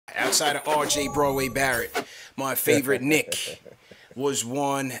outside of R.J. Broadway Barrett, my favorite Knick was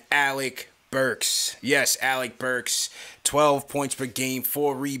one Alec Burks. Yes, Alec Burks. 12 points per game,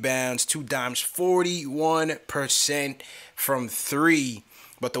 4 rebounds, 2 dimes, 41% from 3.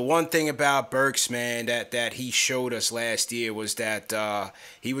 But the one thing about Burks, man, that he showed us last year was that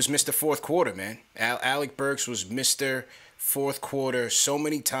he was Mr. Fourth Quarter, man. Alec Burks was Mr. Fourth Quarter so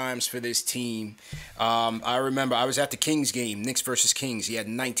many times for this team. I remember I was at the Kings game, Knicks versus Kings. He had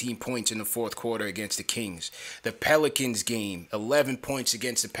 19 points in the fourth quarter against the Kings. The Pelicans game, 11 points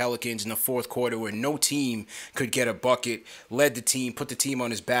against the Pelicans in the fourth quarter where no team could get a bucket. Led the team, put the team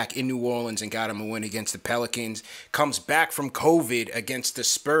on his back in New Orleans and got him a win against the Pelicans. Comes back from COVID against the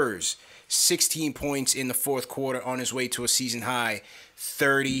Spurs. 16 points in the fourth quarter on his way to a season high.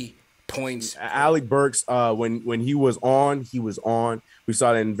 30 points. Alec Burks, when he was on, he was on. We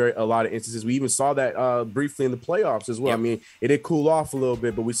saw that in a lot of instances. We even saw that briefly in the playoffs as well. Yep. I mean, it did cool off a little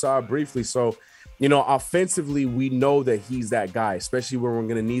bit, but we saw it briefly. So, you know, offensively, we know that he's that guy, especially when we're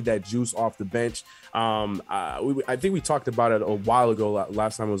going to need that juice off the bench. I think we talked about it a while ago.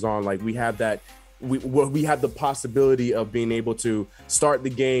 Last time I was on, like we have that. We have the possibility of being able to start the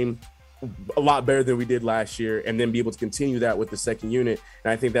game a lot better than we did last year, and then be able to continue that with the second unit.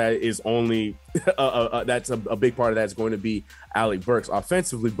 And I think that is only that's a big part of that is going to be Alec Burks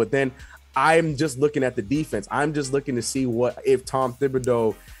offensively. But then I'm just looking at the defense. I'm just looking to see what if Tom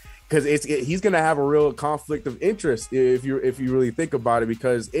Thibodeau, because he's going to have a real conflict of interest if you really think about it.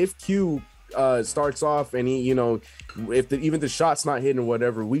 Because if Q starts off and he, you know, if even the shot's not hitting or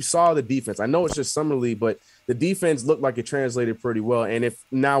whatever, we saw the defense. I know it's just summer league, but the defense looked like it translated pretty well. And if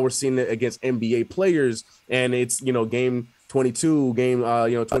now we're seeing it against NBA players and it's, you know, game 22, game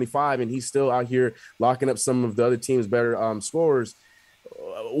 25, and he's still out here locking up some of the other team's better scorers,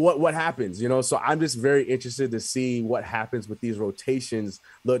 what happens, you know? So I'm just very interested to see what happens with these rotations,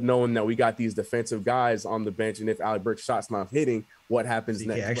 knowing that we got these defensive guys on the bench, and if Alec Burks' shot's not hitting, what happens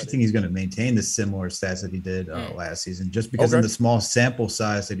next? I actually think he's going to maintain the similar stats that he did last season, just because of the small sample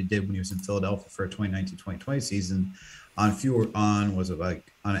size that he did when he was in Philadelphia for a 2019-2020 season. On an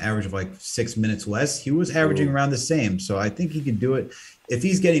average of like 6 minutes less, he was averaging around the same. So I think he can do it. If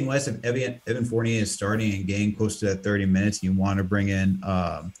he's getting less, if Evan Fournier is starting and getting close to that 30 minutes, and you want to bring in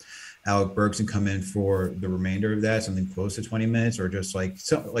Alec Burks and come in for the remainder of that, something close to 20 minutes, or just like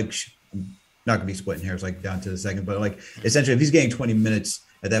not gonna be splitting hairs like down to the second, but like essentially if he's getting 20 minutes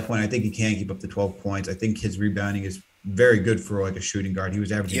at that point, I think he can keep up to 12 points. I think his rebounding is very good for like a shooting guard. He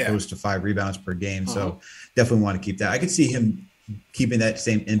was averaging close to 5 rebounds per game. So definitely want to keep that. I could see him keeping that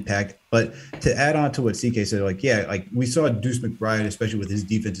same impact. But to add on to what CK said, like we saw Deuce McBride, especially with his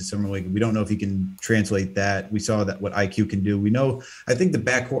defense in summer league. We don't know if he can translate that. We saw that what IQ can do. We know, I think the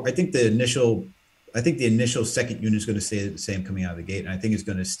backcourt, I think the initial second unit is going to stay the same coming out of the gate. And I think it's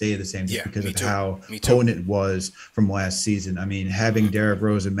going to stay the same just because of how potent it was from last season. I mean, having Derrick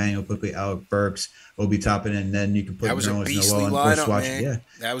Rose, Emmanuel Quickly, Alec Burks, Obi Toppin, and then you can put Nerlens Noel and Chris Watch. Yeah,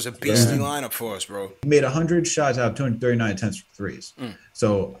 that was a beastly lineup for us, bro. He made 100 shots out of 239 attempts for threes.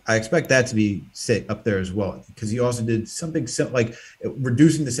 So I expect that to be up there as well, because he also did something like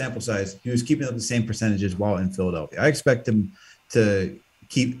reducing the sample size. He was keeping up the same percentages while in Philadelphia. I expect him to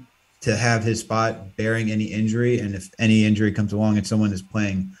have his spot bearing any injury. And if any injury comes along and someone is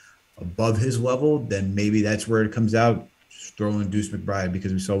playing above his level, then maybe that's where it comes out. Just throw in Deuce McBride,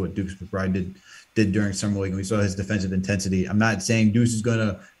 because we saw what Deuce McBride did during summer league. And we saw his defensive intensity. I'm not saying Deuce is going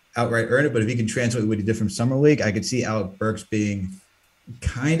to outright earn it, but if he can translate what he did from summer league, I could see Alec Burks being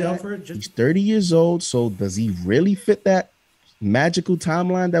kind of for it. He's 30 years old. So does he really fit that magical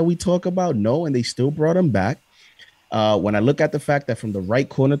timeline that we talk about? No. And they still brought him back. When I look at the fact that from the right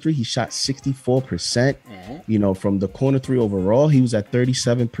corner three, he shot 64%, you know, from the corner three overall, he was at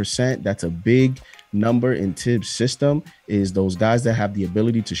 37%. That's a big number in Tibbs' system, is those guys that have the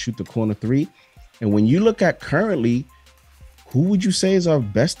ability to shoot the corner three. And when you look at currently, who would you say is our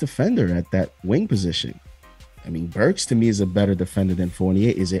best defender at that wing position? I mean, Burks to me is a better defender than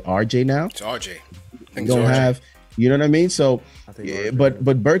Fournier. Is it RJ now? It's RJ. You don't have, you know what I mean? So,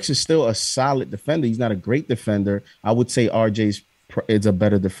 but Burks is still a solid defender. He's not a great defender. I would say RJ is a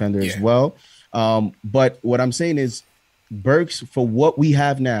better defender as well. But what I'm saying is Burks, for what we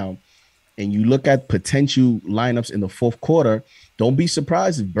have now, and you look at potential lineups in the fourth quarter, don't be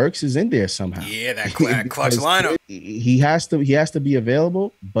surprised if Burks is in there somehow. Yeah, that clutch lineup. He has to be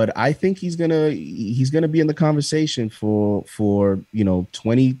available, but I think he's gonna be in the conversation for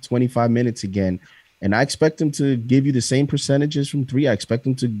 20-25 minutes again. And I expect him to give you the same percentages from three. I expect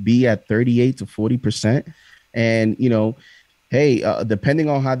him to be at 38 to 40%. And, you know, hey, depending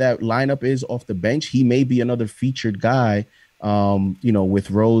on how that lineup is off the bench, he may be another featured guy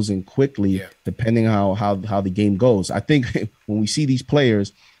with Rose and quickly, depending on how the game goes. I think when we see these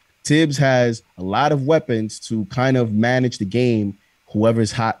players, Tibbs has a lot of weapons to kind of manage the game.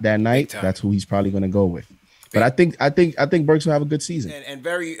 Whoever's hot that night, that's who he's probably going to go with. But I think Burks will have a good season and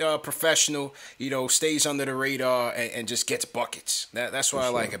very professional. Stays under the radar and just gets buckets. That's what I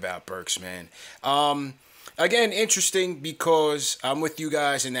like about Burks, man. Again, interesting because I'm with you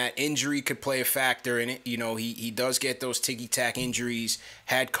guys in that injury could play a factor in it. He does get those ticky-tack injuries,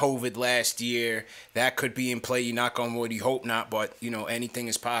 had COVID last year. That could be in play. You knock on wood, you hope not, but, anything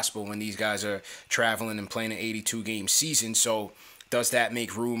is possible when these guys are traveling and playing an 82-game season. So does that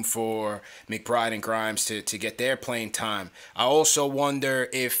make room for McBride and Grimes to get their playing time? I also wonder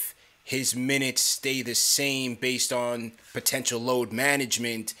if his minutes stay the same based on potential load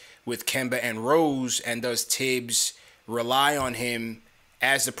management with Kemba and Rose, and does Tibbs rely on him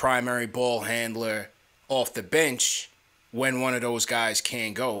as the primary ball handler off the bench when one of those guys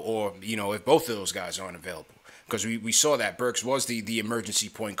can go, or, if both of those guys aren't available? Because we saw that Burks was the emergency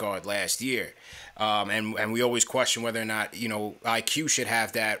point guard last year. And we always question whether or not, IQ should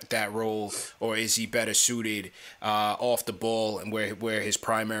have that role, or is he better suited off the ball and where his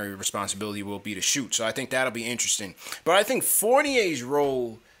primary responsibility will be to shoot. So I think that'll be interesting. But I think Fournier's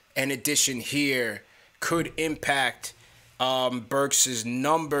role and addition here could impact Burks's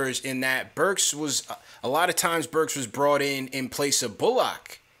numbers, in that Burks was a lot of times Burks was brought in place of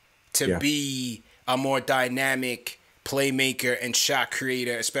Bullock to be a more dynamic playmaker and shot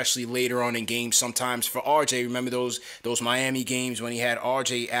creator, especially later on in games. Sometimes for RJ, remember those Miami games when he had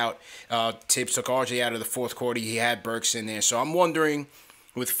RJ out, Tibbs took RJ out of the fourth quarter, he had Burks in there. So I'm wondering,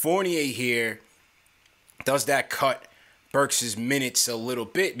 with Fournier here, does that cut Burks' minutes a little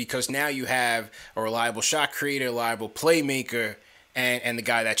bit? Because now you have a reliable shot creator, reliable playmaker, and the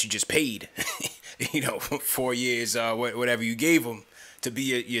guy that you just paid, 4 years, whatever you gave him, to be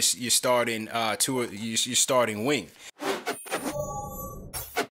your starting your starting wing.